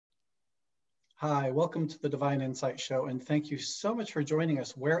Hi, welcome to the Divine Insight Show, and thank you so much for joining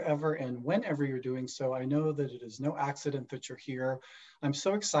us wherever and whenever you're doing so. I know that it is no accident that you're here. I'm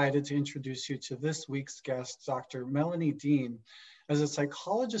so excited to introduce you to this week's guest, Dr. Melanie Dean. As a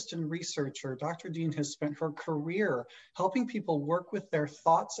psychologist and researcher, Dr. Dean has spent her career helping people work with their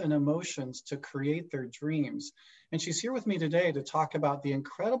thoughts and emotions to create their dreams. And she's here with me today to talk about the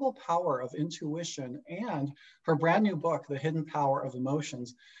incredible power of intuition and her brand new book, The Hidden Power of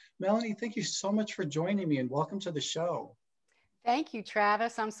Emotions. Melanie, thank you so much for joining me and welcome to the show. Thank you,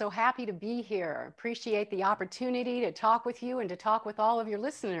 Travis. I'm so happy to be here. Appreciate the opportunity to talk with you and to talk with all of your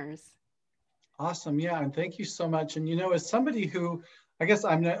listeners. Awesome. Yeah. And thank you so much. And, as somebody who, I guess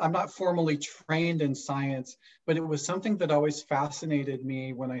I'm not formally trained in science, but it was something that always fascinated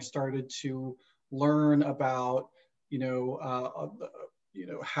me when I started to learn about,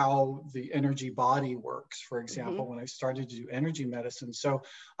 how the energy body works, for example, when I started to do energy medicine. So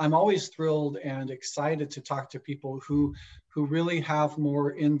I'm always thrilled and excited to talk to people who really have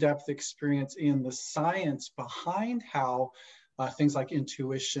more in-depth experience in the science behind how things like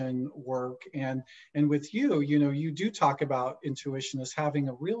intuition work. And with you, you do talk about intuition as having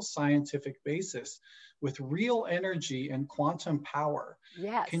a real scientific basis with real energy and quantum power.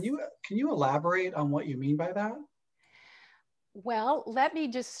 Yes. Can you elaborate on what you mean by that? Well, let me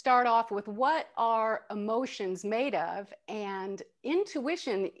just start off with what are emotions made of? And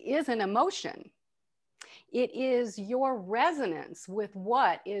intuition is an emotion. It is your resonance with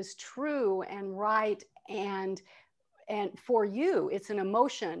what is true and right, and for you, it's an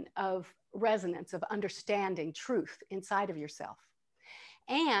emotion of resonance, of understanding truth inside of yourself.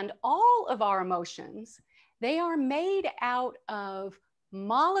 And all of our emotions, they are made out of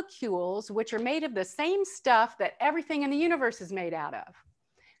molecules, which are made of the same stuff that everything in the universe is made out of.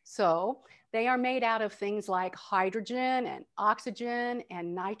 So they are made out of things like hydrogen and oxygen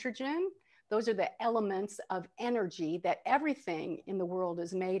and nitrogen. Those are the elements of energy that everything in the world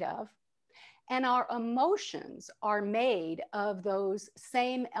is made of. And our emotions are made of those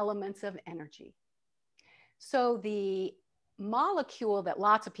same elements of energy. So the molecule that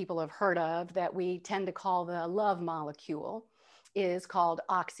lots of people have heard of, that we tend to call the love molecule, is called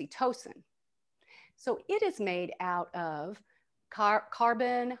oxytocin. So it is made out of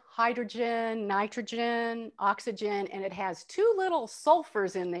carbon, hydrogen, nitrogen, oxygen, and it has two little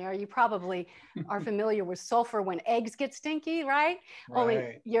sulfurs in there. You probably are familiar with sulfur when eggs get stinky, right?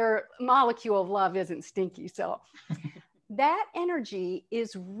 Only your molecule of love isn't stinky. So that energy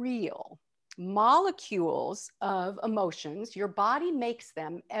is real. Molecules of emotions, your body makes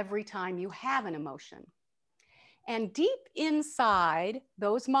them every time you have an emotion. And deep inside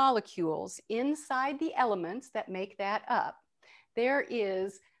those molecules, inside the elements that make that up, there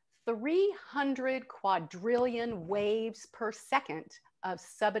is 300 quadrillion waves per second of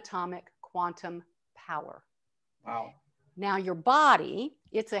subatomic quantum power. Wow. Now your body,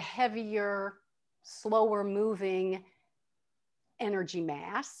 it's a heavier, slower moving energy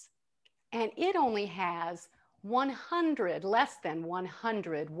mass, and it only has 100, less than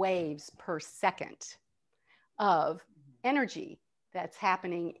 100 waves per second of energy that's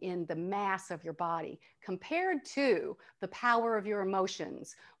happening in the mass of your body, compared to the power of your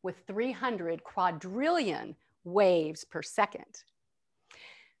emotions with 300 quadrillion waves per second.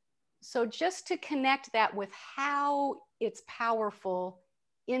 So just to connect that with how it's powerful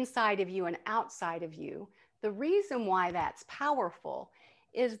inside of you and outside of you, the reason why that's powerful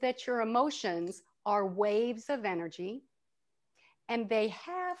is that your emotions are waves of energy, and they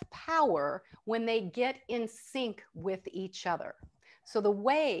have power when they get in sync with each other. So the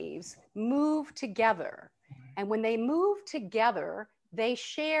waves move together, and when they move together, they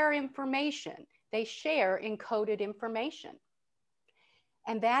share information. They share encoded information.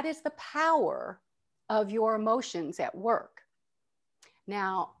 And that is the power of your emotions at work.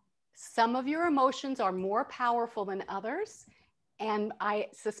 Now, some of your emotions are more powerful than others, and I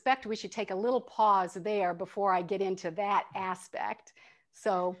suspect we should take a little pause there before I get into that aspect.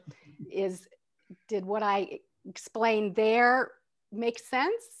 So did what I explained there make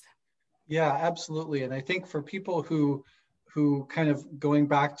sense? Yeah, absolutely. And I think for people who kind of going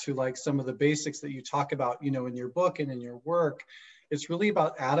back to like some of the basics that you talk about, in your book and in your work, it's really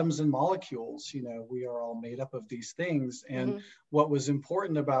about atoms and molecules. We are all made up of these things. And what was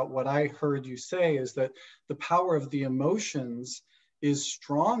important about what I heard you say is that the power of the emotions is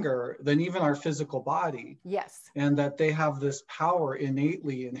stronger than even our physical body. Yes. And that they have this power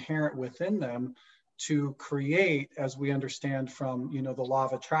innately inherent within them to create, as we understand from, the law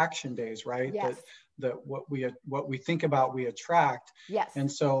of attraction days, right? Yes. That what we think about, we attract. Yes.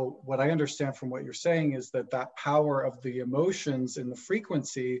 And so what I understand from what you're saying is that power of the emotions and the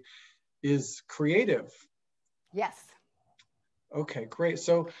frequency is creative. Yes. Okay, great.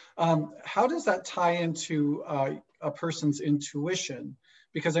 So how does that tie into a person's intuition?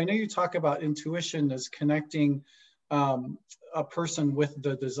 Because I know you talk about intuition as connecting a person with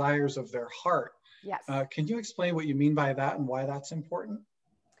the desires of their heart. Yes. Can you explain what you mean by that and why that's important?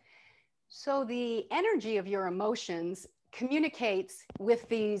 So the energy of your emotions communicates with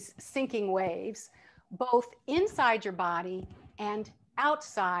these sinking waves, both inside your body and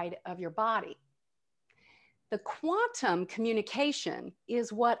outside of your body. The quantum communication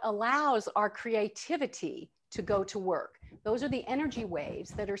is what allows our creativity to go to work. Those are the energy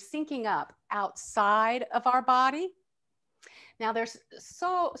waves that are syncing up outside of our body. Now, there's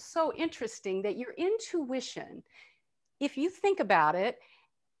so interesting that your intuition, if you think about it,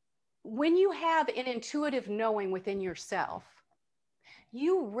 when you have an intuitive knowing within yourself,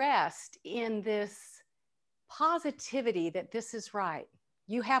 you rest in this positivity that this is right.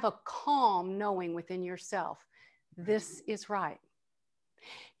 You have a calm knowing within yourself, this is right.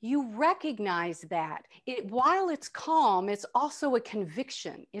 You recognize that while it's calm, it's also a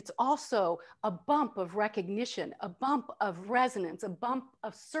conviction. It's also a bump of recognition, a bump of resonance, a bump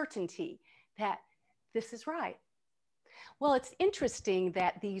of certainty that this is right. Well, it's interesting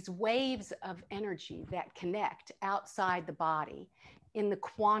that these waves of energy that connect outside the body in the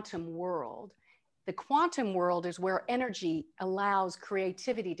quantum world, the quantum world is where energy allows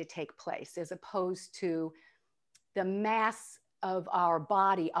creativity to take place, as opposed to the mass of our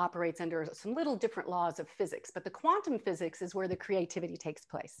body operates under some little different laws of physics, but the quantum physics is where the creativity takes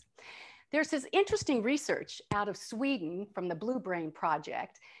place. There's this interesting research out of Sweden from the Blue Brain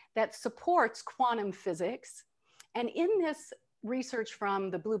Project that supports quantum physics. And in this research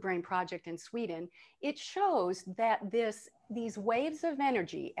from the Blue Brain Project in Sweden, it shows that these waves of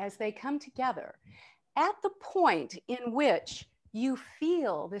energy, as they come together, at the point in which you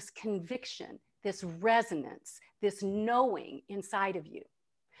feel this conviction, this resonance, this knowing inside of you,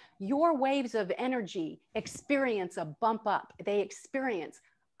 your waves of energy experience a bump up. They experience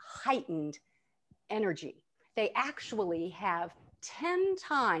heightened energy. They actually have 10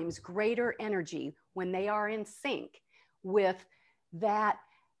 times greater energy when they are in sync with that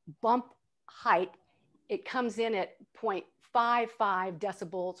bump height. It comes in at 0.55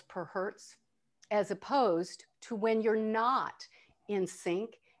 decibels per hertz, as opposed to when you're not in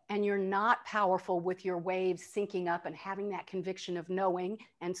sync and you're not powerful with your waves syncing up and having that conviction of knowing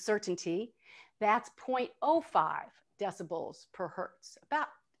and certainty. That's 0.05 decibels per hertz, about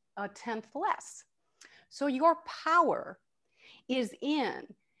a tenth less. So your power is in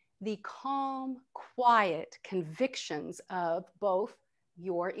the calm, quiet convictions of both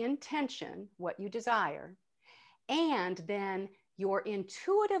your intention, what you desire, and then your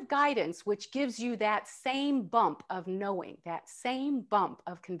intuitive guidance, which gives you that same bump of knowing, that same bump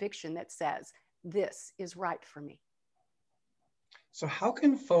of conviction that says, this is right for me. So how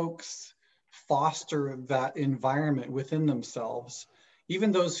can folks foster that environment within themselves,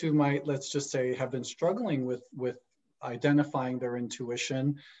 even those who might, let's just say, have been struggling with identifying their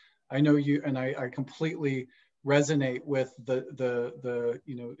intuition? I know you and I completely resonate with the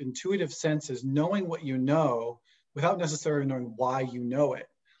intuitive sense is knowing what you know without necessarily knowing why you know it.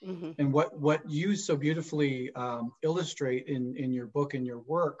 Mm-hmm. And what you so beautifully illustrate in your book and your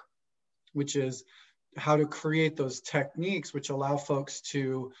work, which is how to create those techniques which allow folks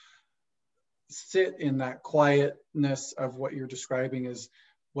to sit in that quietness of what you're describing as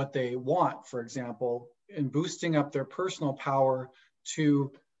what they want, for example, and boosting up their personal power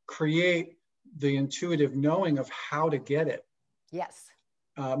to create the intuitive knowing of how to get it. Yes.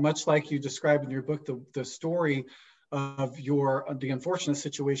 Much like you described in your book, the story of the unfortunate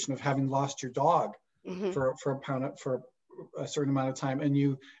situation of having lost your dog mm-hmm. for a certain amount of time, and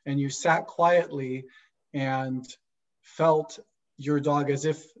you sat quietly and felt your dog as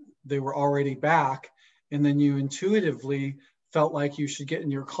if they were already back, and then you intuitively felt like you should get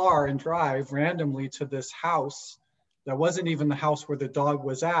in your car and drive randomly to this house that wasn't even the house where the dog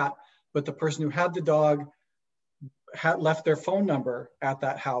was at, but the person who had the dog had left their phone number at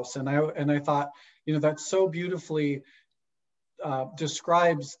that house. And I thought, that so beautifully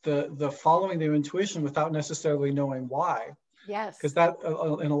describes the following the intuition without necessarily knowing why. Yes. Because that,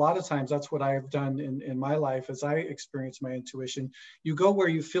 and a lot of times that's what I've done in my life as I experience my intuition. You go where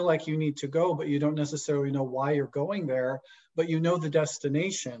you feel like you need to go, but you don't necessarily know why you're going there, but you know the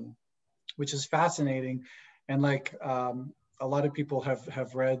destination, which is fascinating. And like, a lot of people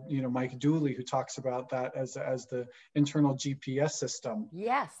have read, Mike Dooley, who talks about that as the internal GPS system.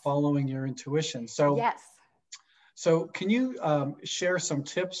 Yes. Following your intuition. So yes. So can you share some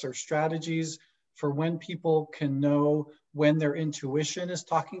tips or strategies for when people can know when their intuition is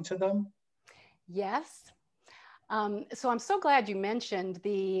talking to them? Yes. So I'm so glad you mentioned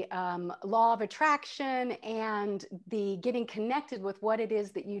the law of attraction and the getting connected with what it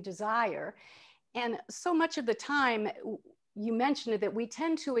is that you desire. And so much of the time, you mentioned that we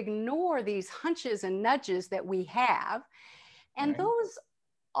tend to ignore these hunches and nudges that we have. And Right. those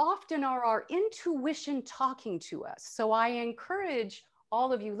often are our intuition talking to us. So I encourage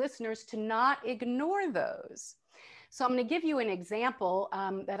all of you listeners to not ignore those. So I'm going to give you an example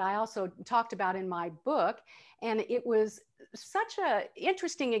that I also talked about in my book. And it was such an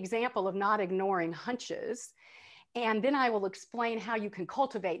interesting example of not ignoring hunches. And then I will explain how you can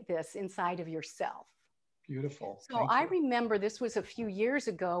cultivate this inside of yourself. Beautiful. So Thank I you. remember this was a few years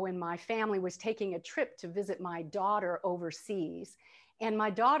ago, and my family was taking a trip to visit my daughter overseas. And my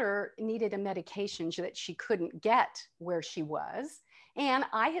daughter needed a medication that she couldn't get where she was. And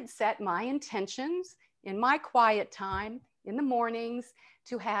I had set my intentions in my quiet time in the mornings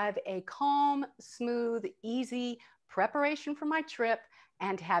to have a calm, smooth, easy preparation for my trip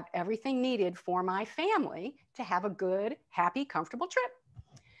and have everything needed for my family to have a good, happy, comfortable trip.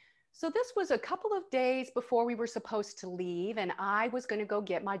 So this was a couple of days before we were supposed to leave, and I was going to go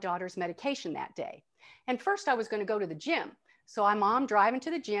get my daughter's medication that day. And first I was going to go to the gym. So I'm driving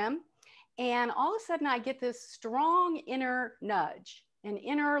to the gym, and all of a sudden I get this strong inner nudge, an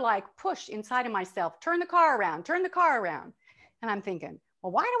inner like push inside of myself, turn the car around, turn the car around. And I'm thinking,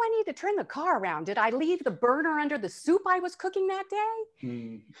 well, why do I need to turn the car around? Did I leave the burner under the soup I was cooking that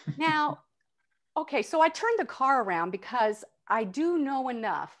day? Now, okay, so I turned the car around because I do know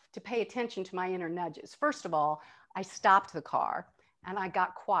enough to pay attention to my inner nudges. First of all, I stopped the car and I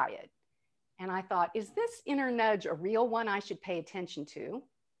got quiet. And I thought, is this inner nudge a real one I should pay attention to?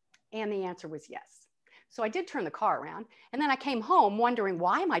 And the answer was yes. So I did turn the car around. And then I came home wondering,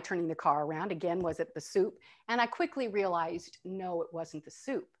 why am I turning the car around? Again, was it the soup? And I quickly realized, no, it wasn't the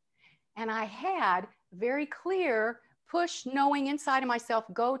soup. And I had very clear push knowing inside of myself,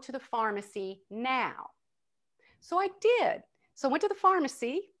 go to the pharmacy now. So I did. So I went to the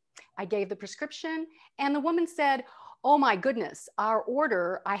pharmacy, I gave the prescription, and the woman said, oh my goodness, our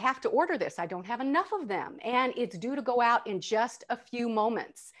order, I have to order this. I don't have enough of them. And it's due to go out in just a few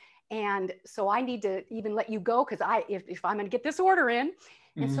moments. And so I need to even let you go because if I'm going to get this order in.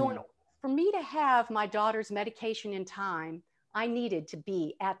 And so for me to have my daughter's medication in time, I needed to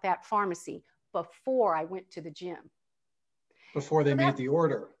be at that pharmacy before I went to the gym. Before they made the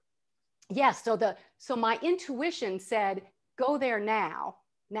order. Yes. So my intuition said, go there now,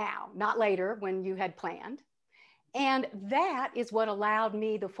 not later when you had planned. And that is what allowed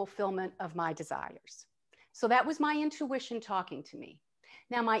me the fulfillment of my desires. So that was my intuition talking to me.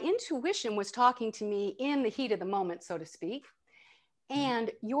 Now, my intuition was talking to me in the heat of the moment, so to speak.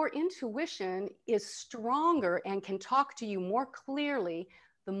 And your intuition is stronger and can talk to you more clearly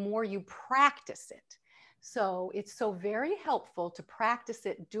the more you practice it. So it's so very helpful to practice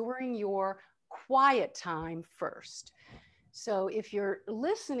it during your quiet time first. So if you're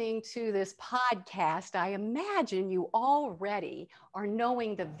listening to this podcast, I imagine you already are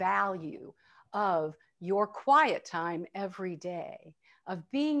knowing the value of your quiet time every day, of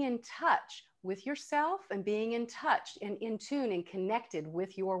being in touch with yourself and being in touch and in tune and connected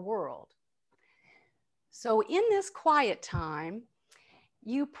with your world. So in this quiet time,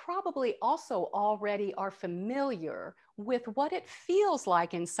 you probably also already are familiar with what it feels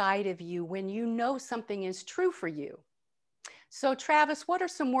like inside of you when you know something is true for you. So Travis, what are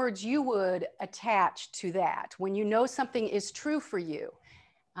some words you would attach to that when you know something is true for you?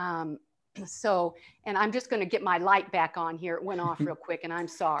 And I'm just going to get my light back on here. It went off real quick and I'm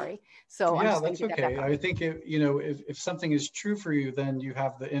sorry. So I'm just going to get that back on. I think, if something is true for you, then you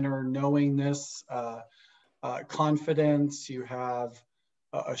have the inner knowingness, confidence, you have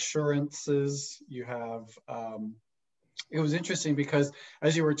assurances, you have, it was interesting because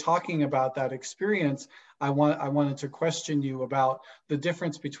as you were talking about that experience, I wanted to question you about the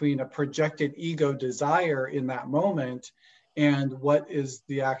difference between a projected ego desire in that moment and what is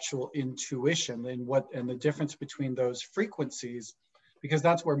the actual intuition and the difference between those frequencies, because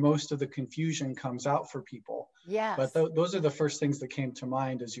that's where most of the confusion comes out for people. Yes. But those are the first things that came to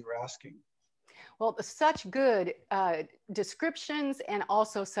mind as you were asking. Well, such good descriptions and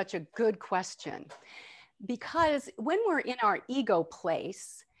also such a good question. Because when we're in our ego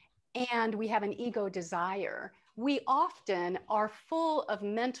place and we have an ego desire, we often are full of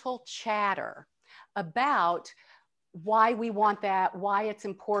mental chatter about why we want that, why it's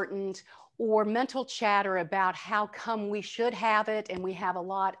important, or mental chatter about how come we should have it. And we have a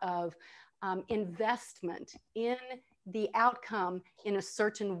lot of investment in the outcome in a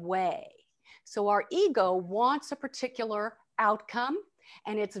certain way. So our ego wants a particular outcome,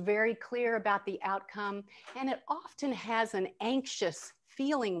 and it's very clear about the outcome, and it often has an anxious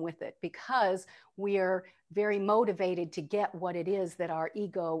feeling with it because we're very motivated to get what it is that our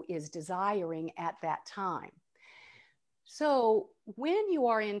ego is desiring at that time. So when you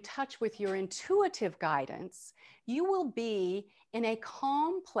are in touch with your intuitive guidance, you will be in a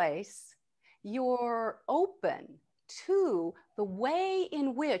calm place. You're open to the way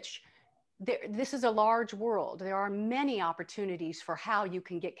in which this is a large world. There are many opportunities for how you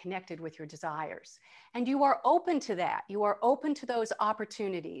can get connected with your desires. And you are open to that. You are open to those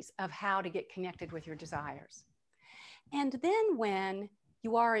opportunities of how to get connected with your desires. And then when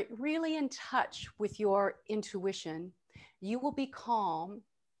you are really in touch with your intuition, you will be calm,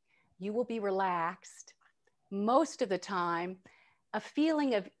 you will be relaxed. Most of the time, a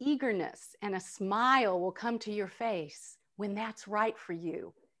feeling of eagerness and a smile will come to your face when that's right for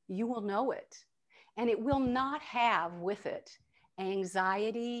you. You will know it. And it will not have with it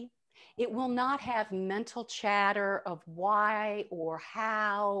anxiety. It will not have mental chatter of why or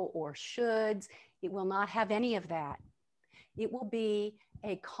how or shoulds. It will not have any of that. It will be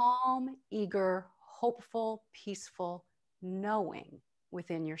a calm, eager, hopeful, peaceful knowing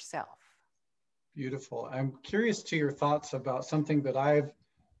within yourself. Beautiful. I'm curious to your thoughts about something that I've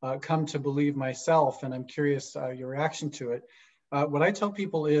come to believe myself, and I'm curious your reaction to it. What I tell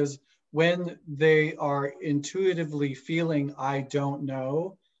people is when they are intuitively feeling, I don't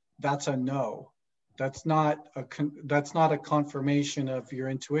know, that's a no. That's not a confirmation of your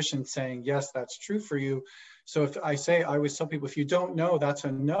intuition saying, yes, that's true for you. So if I always tell people, if you don't know, that's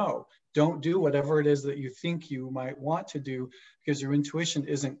a no. Don't do whatever it is that you think you might want to do because your intuition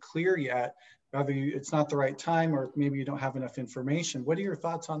isn't clear yet. Whether it's not the right time or maybe you don't have enough information. What are your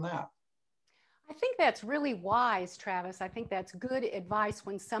thoughts on that? I think that's really wise, Travis. I think that's good advice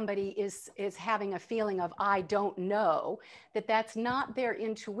when somebody is having a feeling of I don't know, that's not their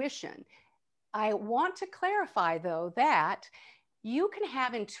intuition. I want to clarify, though, that you can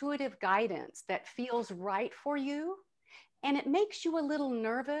have intuitive guidance that feels right for you, and it makes you a little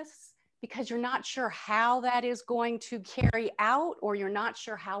nervous because you're not sure how that is going to carry out, or you're not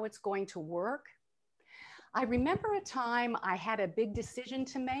sure how it's going to work. I remember a time I had a big decision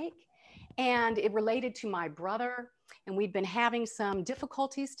to make, and it related to my brother, and we'd been having some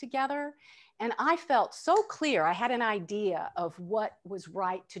difficulties together. And I felt so clear. I had an idea of what was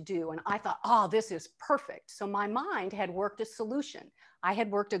right to do. And I thought, oh, this is perfect. So my mind had worked a solution. I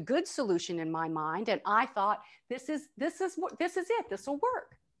had worked a good solution in my mind. And I thought, this is it. This will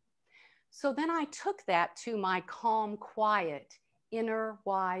work. So then I took that to my calm, quiet, inner,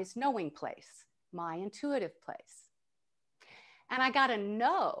 wise, knowing place, my intuitive place. And I got a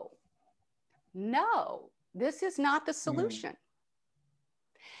no, this is not the solution.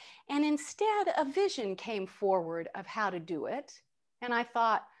 And instead, a vision came forward of how to do it. And I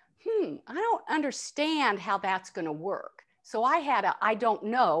thought, I don't understand how that's going to work. So I had I don't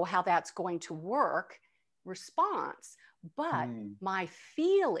know how that's going to work response. But my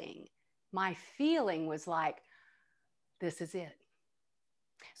feeling was like, this is it.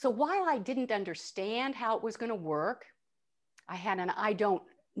 So while I didn't understand how it was going to work, I had an I don't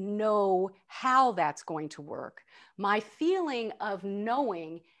know how that's going to work. My feeling of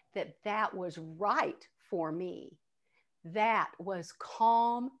knowing that was right for me, that was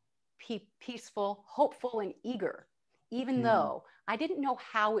calm, peaceful, hopeful, and eager, even though I didn't know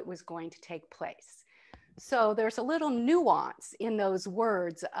how it was going to take place. So there's a little nuance in those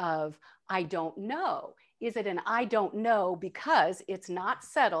words of I don't know. Is it an I don't know because it's not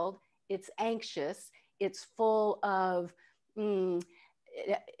settled, it's anxious, it's full of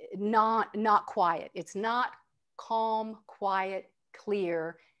not quiet. It's not calm, quiet,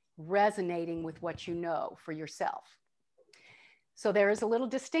 clear, resonating with what you know for yourself. So there is a little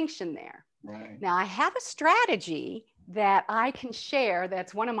distinction there. Right. Now I have a strategy that I can share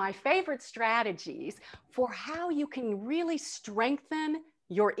that's one of my favorite strategies for how you can really strengthen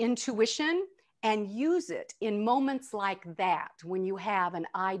your intuition and use it in moments like that when you have an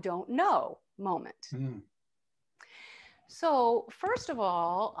I don't know moment. So first of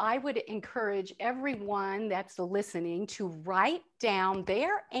all, I would encourage everyone that's listening to write down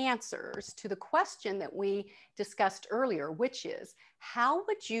their answers to the question that we discussed earlier, which is, how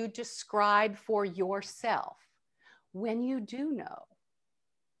would you describe for yourself when you do know?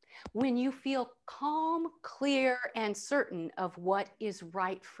 When you feel calm, clear, and certain of what is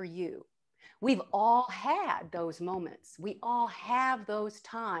right for you? We've all had those moments. We all have those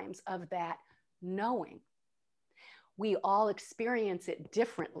times of that knowing. We all experience it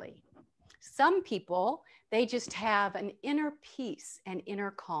differently. Some people, they just have an inner peace and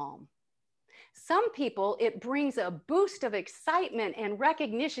inner calm. Some people, it brings a boost of excitement and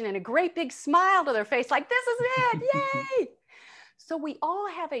recognition and a great big smile to their face, like, this is it, yay! So we all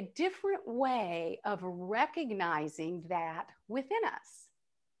have a different way of recognizing that within us.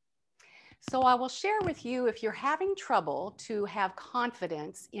 So I will share with you, if you're having trouble to have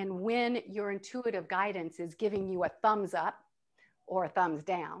confidence in when your intuitive guidance is giving you a thumbs up or a thumbs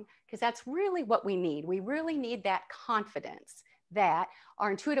down, because that's really what we need. We really need that confidence that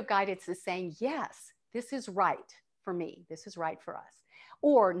our intuitive guidance is saying, yes, this is right for me. This is right for us.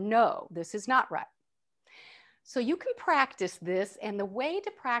 Or no, this is not right. So you can practice this, and the way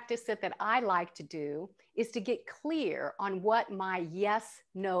to practice it that I like to do is to get clear on what my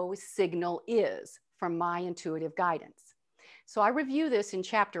yes-no signal is from my intuitive guidance. So I review this in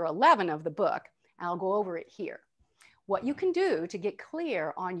chapter 11 of the book. I'll go over it here. What you can do to get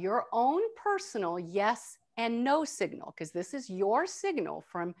clear on your own personal yes and no signal, because this is your signal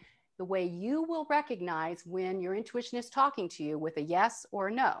from the way you will recognize when your intuition is talking to you with a yes or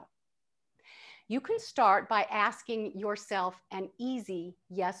a no. You can start by asking yourself an easy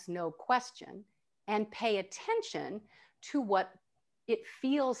yes-no question and pay attention to what it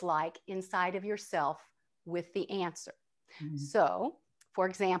feels like inside of yourself with the answer. Mm-hmm. So, for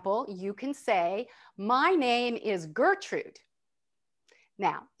example, you can say, my name is Gertrude.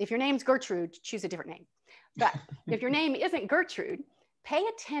 Now, if your name's Gertrude, choose a different name. But if your name isn't Gertrude, pay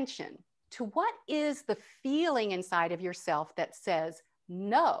attention to what is the feeling inside of yourself that says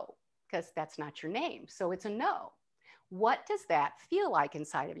no, because that's not your name. So it's a no. What does that feel like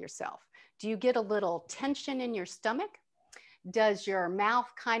inside of yourself? Do you get a little tension in your stomach? Does your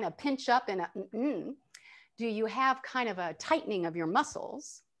mouth kind of pinch up in a mm-mm? Do you have kind of a tightening of your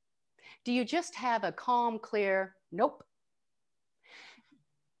muscles? Do you just have a calm, clear, nope?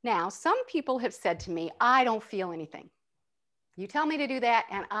 Now, some people have said to me, I don't feel anything. You tell me to do that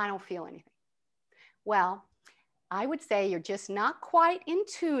and I don't feel anything. Well, I would say you're just not quite in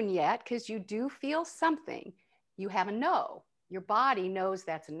tune yet, because you do feel something. You have a no. Your body knows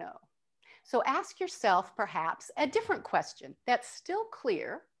that's a no. So ask yourself perhaps a different question that's still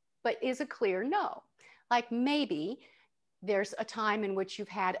clear, but is a clear no. Like maybe there's a time in which you've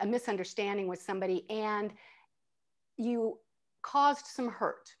had a misunderstanding with somebody and you caused some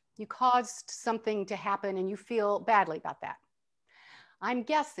hurt. You caused something to happen and you feel badly about that. I'm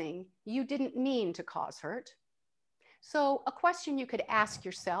guessing you didn't mean to cause hurt. So a question you could ask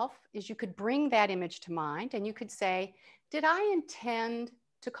yourself is, you could bring that image to mind and you could say, did I intend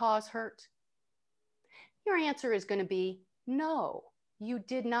to cause hurt? Your answer is going to be no, you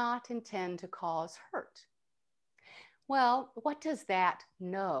did not intend to cause hurt. Well, what does that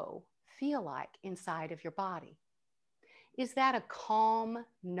no feel like inside of your body? Is that a calm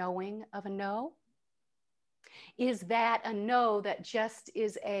knowing of a no? Is that a no that just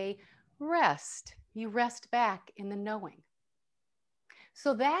is a rest? You rest back in the knowing.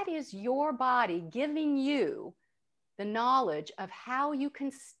 So that is your body giving you the knowledge of how you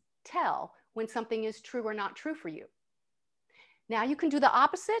can tell when something is true or not true for you. Now you can do the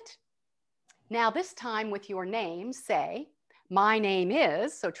opposite. Now this time with your name, say, my name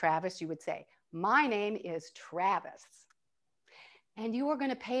is, so Travis, you would say, my name is Travis. And you are going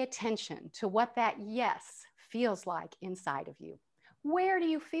to pay attention to what that yes feels like inside of you. Where do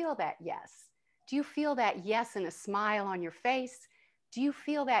you feel that yes? Do you feel that yes in a smile on your face? Do you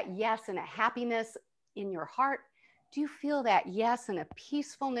feel that yes in a happiness in your heart? Do you feel that yes in a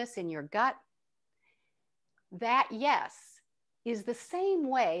peacefulness in your gut? That yes is the same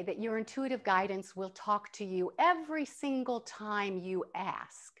way that your intuitive guidance will talk to you every single time you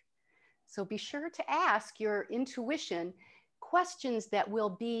ask. So be sure to ask your intuition questions that will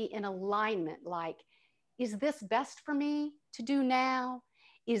be in alignment, like, is this best for me to do now?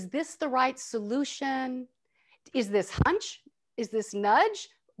 Is this the right solution? Is this hunch? Is this nudge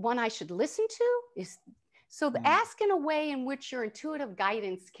one I should listen to? Ask in a way in which your intuitive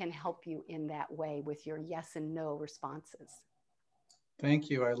guidance can help you in that way with your yes and no responses. Thank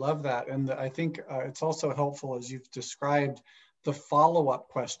you. I love that. And I think it's also helpful, as you've described, the follow-up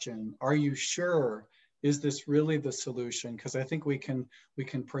question. Are you sure? Is this really the solution? Because I think we can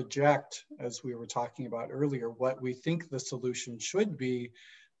project, as we were talking about earlier, what we think the solution should be,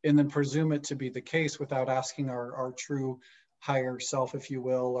 and then presume it to be the case without asking our true higher self, if you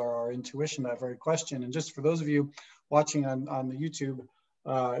will, or our intuition that very question. And just for those of you watching on the YouTube,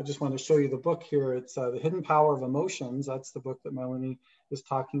 I just want to show you the book here. It's The Hidden Power of Emotions. That's the book that Melanie is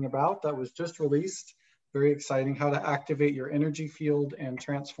talking about. That was just released. Very exciting. How to activate your energy field and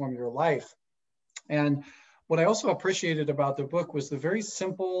transform your life. And what I also appreciated about the book was the very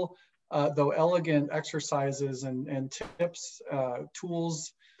simple, though elegant exercises and tips,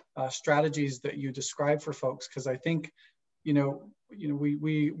 tools strategies that you describe for folks, because I think,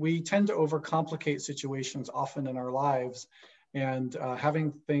 we tend to overcomplicate situations often in our lives, and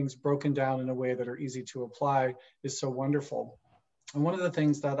having things broken down in a way that are easy to apply is so wonderful. And one of the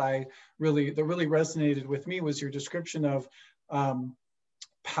things that really resonated with me was your description of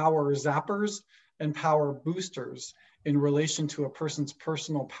power zappers and power boosters in relation to a person's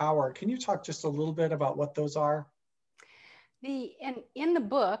personal power. Can you talk just a little bit about what those are? In the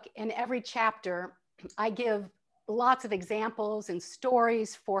book, in every chapter, I give lots of examples and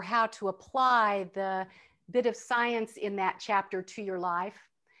stories for how to apply the bit of science in that chapter to your life.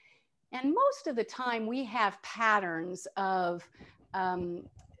 And most of the time we have patterns of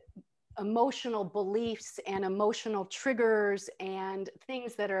emotional beliefs and emotional triggers and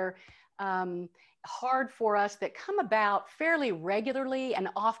things that are hard for us that come about fairly regularly and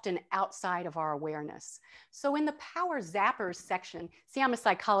often outside of our awareness. So in the power zappers section, see, I'm a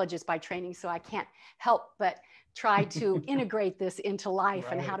psychologist by training, so I can't help but try to integrate this into life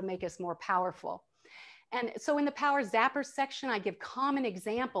and how to make us more powerful. And so in the power zappers section, I give common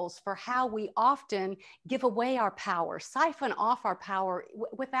examples for how we often give away our power, siphon off our power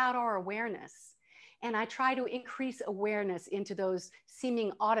without our awareness. And I try to increase awareness into those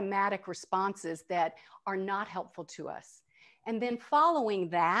seeming automatic responses that are not helpful to us. And then following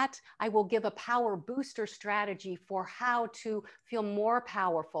that, I will give a power booster strategy for how to feel more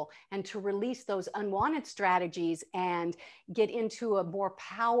powerful and to release those unwanted strategies and get into a more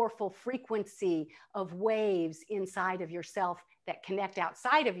powerful frequency of waves inside of yourself that connect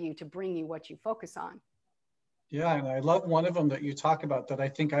outside of you to bring you what you focus on. Yeah, and I love one of them that you talk about that I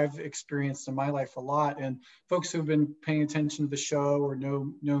think I've experienced in my life a lot. And folks who've been paying attention to the show or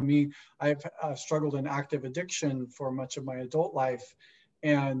know me, I've struggled in active addiction for much of my adult life.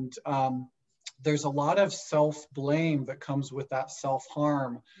 And there's a lot of self-blame that comes with that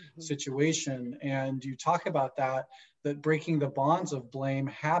self-harm situation. And you talk about that breaking the bonds of blame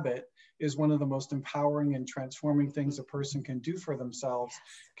habit is one of the most empowering and transforming things a person can do for themselves.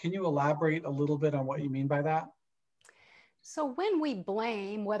 Yes. Can you elaborate a little bit on what you mean by that? So when we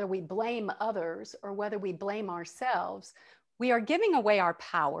blame, whether we blame others or whether we blame ourselves, we are giving away our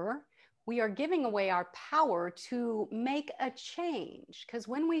power. We are giving away our power to make a change, because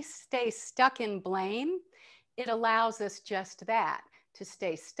when we stay stuck in blame, it allows us just that, to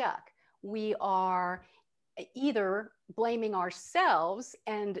stay stuck. We are either blaming ourselves,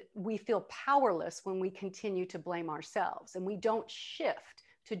 and we feel powerless when we continue to blame ourselves, and we don't shift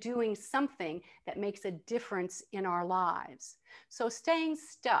to doing something that makes a difference in our lives. So staying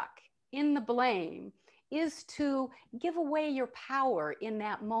stuck in the blame is to give away your power in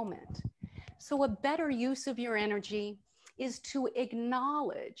that moment. So a better use of your energy is to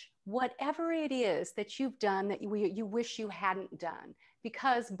acknowledge whatever it is that you've done that you wish you hadn't done.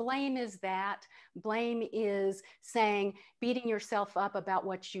 Because blame is that. Blame is saying, beating yourself up about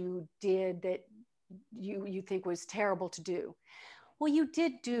what you did that you think was terrible to do. Well, you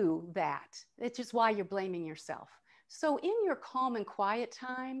did do that, which is why you're blaming yourself. So in your calm and quiet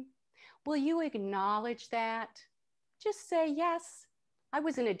time, will you acknowledge that? Just say, yes, I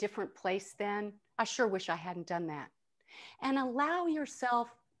was in a different place then. I sure wish I hadn't done that. And allow yourself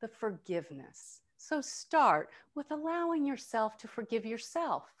the forgiveness. So start with allowing yourself to forgive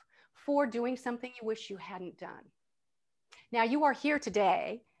yourself for doing something you wish you hadn't done. Now, you are here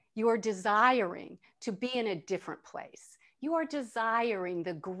today. You are desiring to be in a different place. You are desiring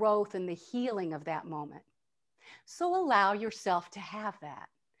the growth and the healing of that moment. So allow yourself to have that.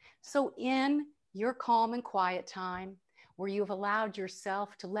 So in your calm and quiet time, where you've allowed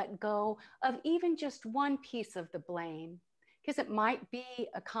yourself to let go of even just one piece of the blame, because it might be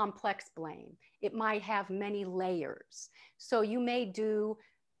a complex blame. It might have many layers. So you may do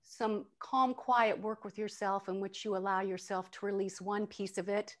some calm, quiet work with yourself in which you allow yourself to release one piece of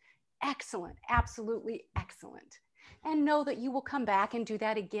it. Excellent, absolutely excellent. And know that you will come back and do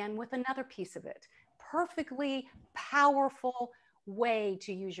that again with another piece of it. Perfectly powerful way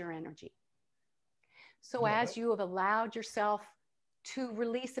to use your energy. So as you have allowed yourself to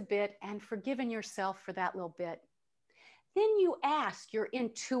release a bit and forgiven yourself for that little bit, then you ask your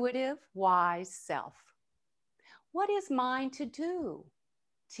intuitive, wise self, what is mine to do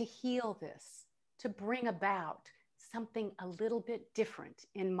to heal this, to bring about something a little bit different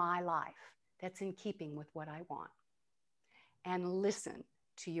in my life that's in keeping with what I want? And listen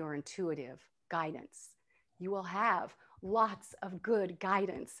to your intuitive guidance. You will have lots of good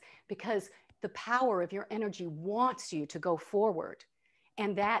guidance because the power of your energy wants you to go forward.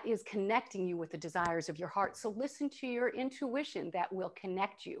 And that is connecting you with the desires of your heart. So listen to your intuition that will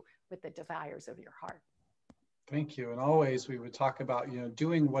connect you with the desires of your heart. Thank you. And always we would talk about,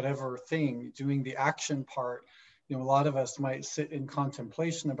 doing whatever thing, doing the action part. A lot of us might sit in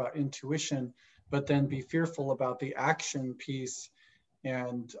contemplation about intuition, but then be fearful about the action piece.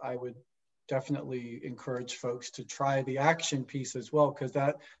 And I would definitely encourage folks to try the action piece as well, because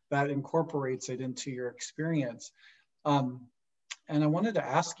that incorporates it into your experience. And I wanted to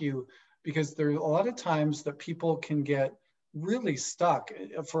ask you, because there are a lot of times that people can get really stuck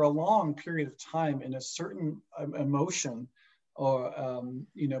for a long period of time in a certain emotion, or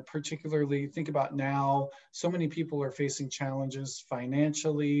particularly think about now, so many people are facing challenges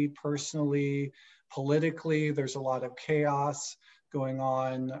financially, personally, politically. There's a lot of chaos going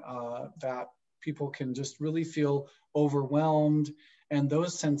on, that people can just really feel overwhelmed, and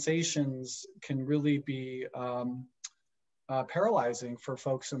those sensations can really be paralyzing for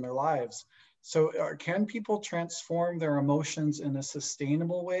folks in their lives. So can people transform their emotions in a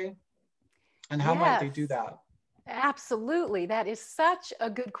sustainable way? And how might they Yes, do that? absolutely. That is such a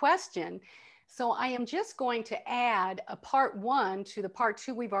good question. So I am just going to add a part one to the part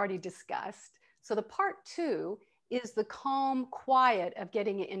two we've already discussed. So the part two is the calm quiet of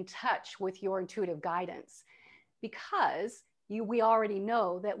getting in touch with your intuitive guidance, because we already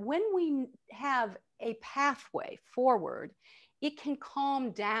know that when we have a pathway forward, it can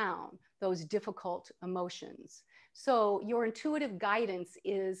calm down those difficult emotions. So your intuitive guidance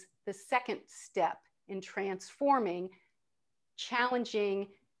is the second step in transforming challenging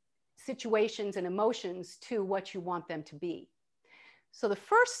situations and emotions to what you want them to be. So the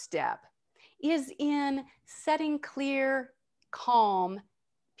first step is in setting clear, calm,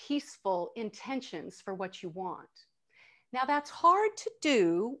 peaceful intentions for what you want. Now, that's hard to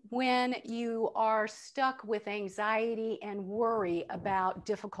do when you are stuck with anxiety and worry about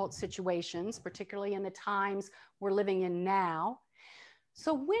difficult situations, particularly in the times we're living in now.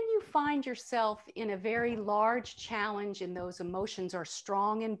 So when you find yourself in a very large challenge and those emotions are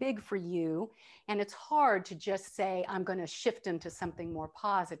strong and big for you, and it's hard to just say, I'm going to shift them to something more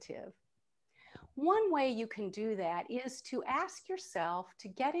positive. One way you can do that is to ask yourself to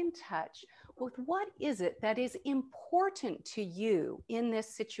get in touch with what is it that is important to you in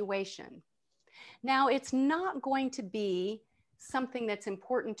this situation. Now, it's not going to be something that's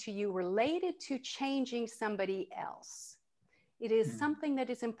important to you related to changing somebody else. It is something that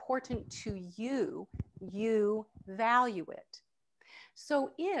is important to you. You value it.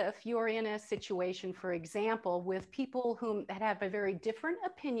 So if you're in a situation, for example, with people that have a very different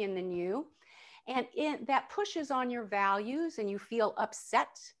opinion than you, and that pushes on your values and you feel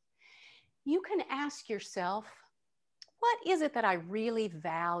upset, you can ask yourself, what is it that I really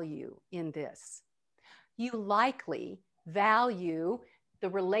value in this? You likely value the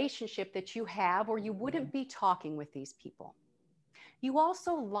relationship that you have, or you wouldn't be talking with these people. You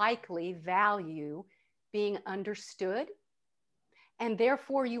also likely value being understood, and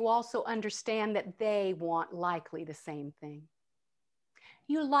therefore you also understand that they want likely the same thing.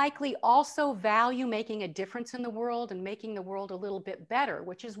 You likely also value making a difference in the world and making the world a little bit better,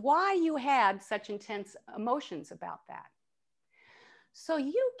 which is why you had such intense emotions about that. So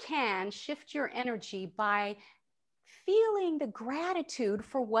you can shift your energy by feeling the gratitude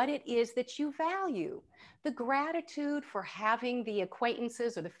for what it is that you value. The gratitude for having the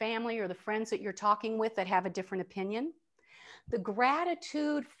acquaintances or the family or the friends that you're talking with that have a different opinion. The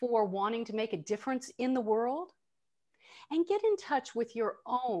gratitude for wanting to make a difference in the world. And get in touch with your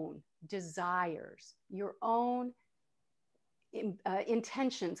own desires, your own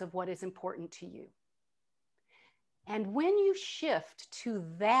intentions of what is important to you. And when you shift to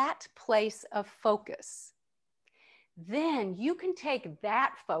that place of focus, then you can take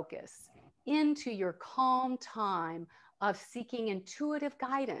that focus into your calm time of seeking intuitive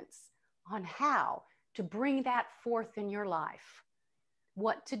guidance on how to bring that forth in your life,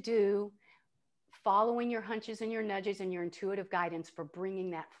 what to do, following your hunches and your nudges and your intuitive guidance for bringing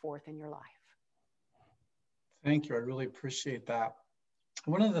that forth in your life. Thank you. I really appreciate that.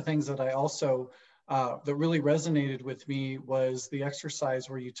 One of the things that I also, that really resonated with me was the exercise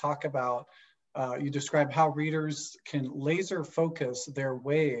where you talk about, you describe how readers can laser focus their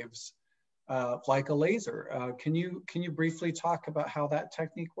waves like a laser. Can you briefly talk about how that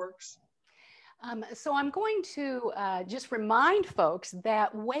technique works? So I'm going to just remind folks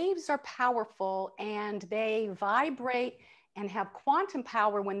that waves are powerful and they vibrate and have quantum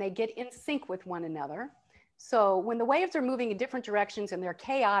power when they get in sync with one another. So when the waves are moving in different directions and they're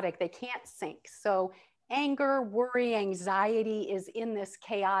chaotic, they can't sync. So anger, worry, anxiety is in this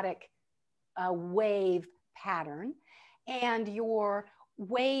chaotic wave pattern. And your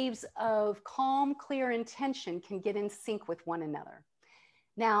waves of calm, clear intention can get in sync with one another.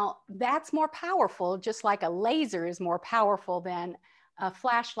 Now, that's more powerful, just like a laser is more powerful than a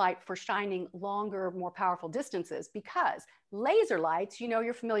flashlight for shining longer, more powerful distances, because laser lights, you know,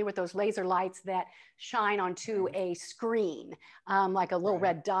 you're familiar with those laser lights that shine onto a screen, like a little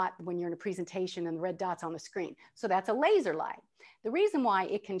red dot when you're in a presentation and the red dot's on the screen. So that's a laser light. The reason why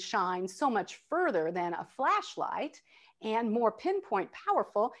it can shine so much further than a flashlight and more pinpoint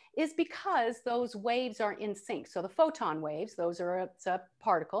powerful is because those waves are in sync. So the photon waves, those are a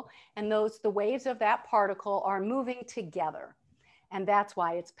particle, and the waves of that particle are moving together. And that's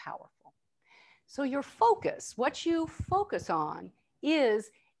why it's powerful. So your focus, what you focus on, is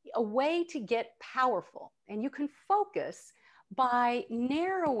a way to get powerful. And you can focus by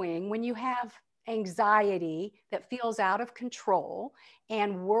narrowing when you have anxiety that feels out of control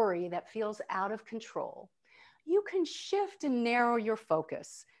and worry that feels out of control. You can shift and narrow your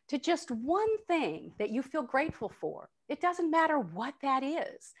focus to just one thing that you feel grateful for. It doesn't matter what that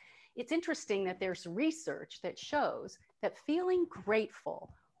is. It's interesting that there's research that shows that feeling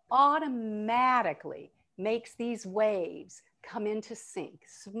grateful automatically makes these waves come into sync,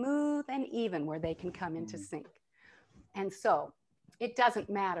 smooth and even where they can come into sync. And so it doesn't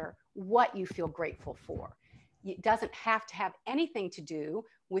matter what you feel grateful for. It doesn't have to have anything to do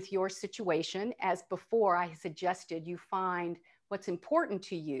with your situation. As before, I suggested you find what's important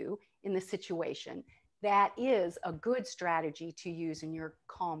to you in the situation. That is a good strategy to use in your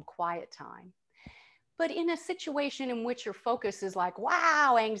calm, quiet time. But in a situation in which your focus is like,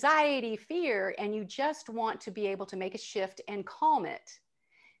 wow, anxiety, fear, and you just want to be able to make a shift and calm it,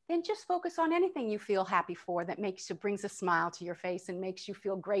 then just focus on anything you feel happy for that brings a smile to your face and makes you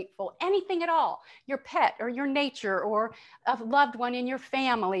feel grateful. Anything at all, your pet or your nature or a loved one in your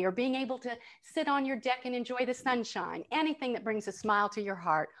family, or being able to sit on your deck and enjoy the sunshine. Anything that brings a smile to your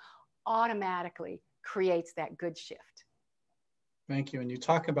heart automatically creates that good shift. Thank you. And you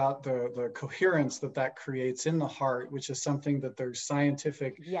talk about the coherence that creates in the heart, which is something that there's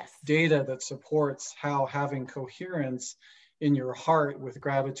scientific data that supports how having coherence in your heart with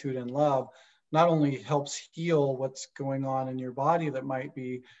gratitude and love not only helps heal what's going on in your body that might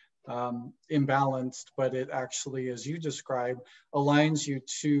be imbalanced, but it actually, as you described, aligns you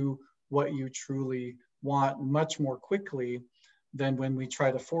to what you truly want much more quickly than when we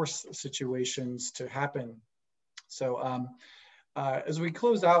try to force situations to happen. So as we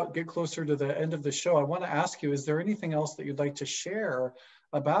close out, get closer to the end of the show, I want to ask you, is there anything else that you'd like to share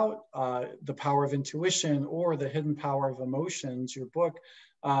about the power of intuition or the hidden power of emotions, your book,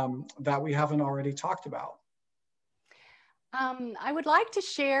 that we haven't already talked about? I would like to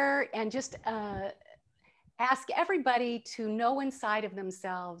share and just ask everybody to know inside of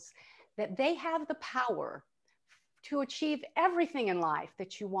themselves that they have the power to achieve everything in life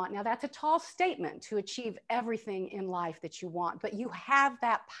that you want. Now, that's a tall statement, to achieve everything in life that you want, but you have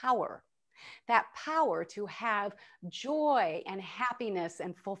that power to have joy and happiness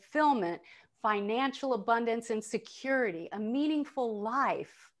and fulfillment, financial abundance and security, a meaningful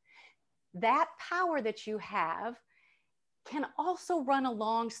life. That power that you have can also run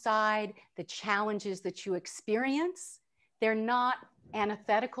alongside the challenges that you experience. They're not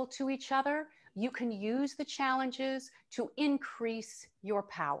antithetical to each other. You can use the challenges to increase your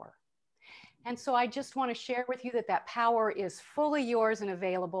power. And so I just want to share with you that power is fully yours and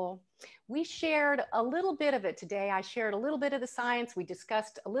available. We shared a little bit of it today. I shared a little bit of the science. We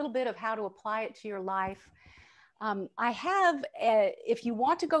discussed a little bit of how to apply it to your life. I have, if you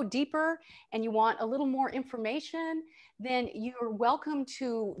want to go deeper and you want a little more information, then you're welcome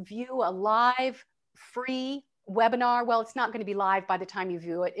to view a live free webinar. Well, it's not going to be live by the time you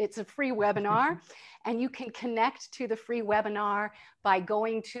view it. It's a free webinar, and you can connect to the free webinar by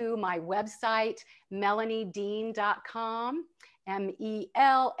going to my website, melaniedean.com,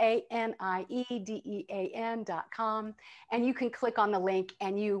 MELANIEDEAN.com. And you can click on the link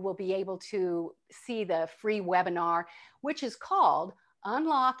and you will be able to see the free webinar, which is called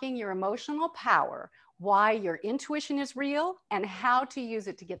Unlocking Your Emotional Power, Why Your Intuition is Real and How to Use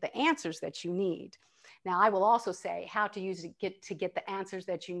It to Get the Answers that you need. Now, I will also say how to use it to get the answers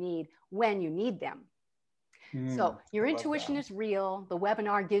that you need when you need them. So your intuition is real. The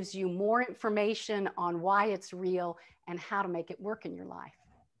webinar gives you more information on why it's real and how to make it work in your life.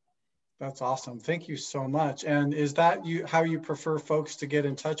 That's awesome. Thank you so much. And is that how you prefer folks to get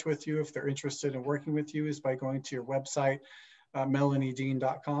in touch with you if they're interested in working with you, is by going to your website,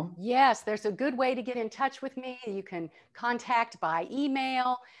 melaniedean.com? Yes, there's a good way to get in touch with me. You can contact by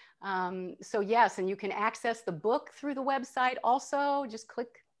email. So yes, and you can access the book through the website also. Just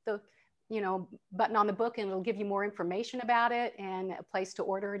click the button on the book and it'll give you more information about it and a place to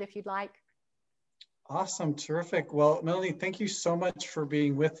order it if you'd like. Awesome, terrific. Well, Melanie, thank you so much for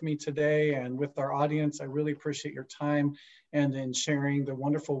being with me today and with our audience. I really appreciate your time and in sharing the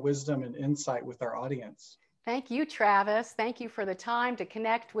wonderful wisdom and insight with our audience. Thank you, Travis. Thank you for the time to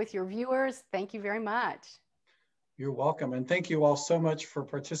connect with your viewers. Thank you very much. You're welcome. And thank you all so much for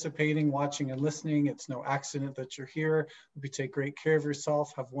participating, watching, and listening. It's no accident that you're here. Hope you take great care of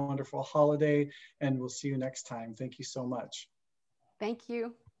yourself. Have a wonderful holiday, and we'll see you next time. Thank you so much. Thank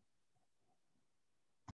you.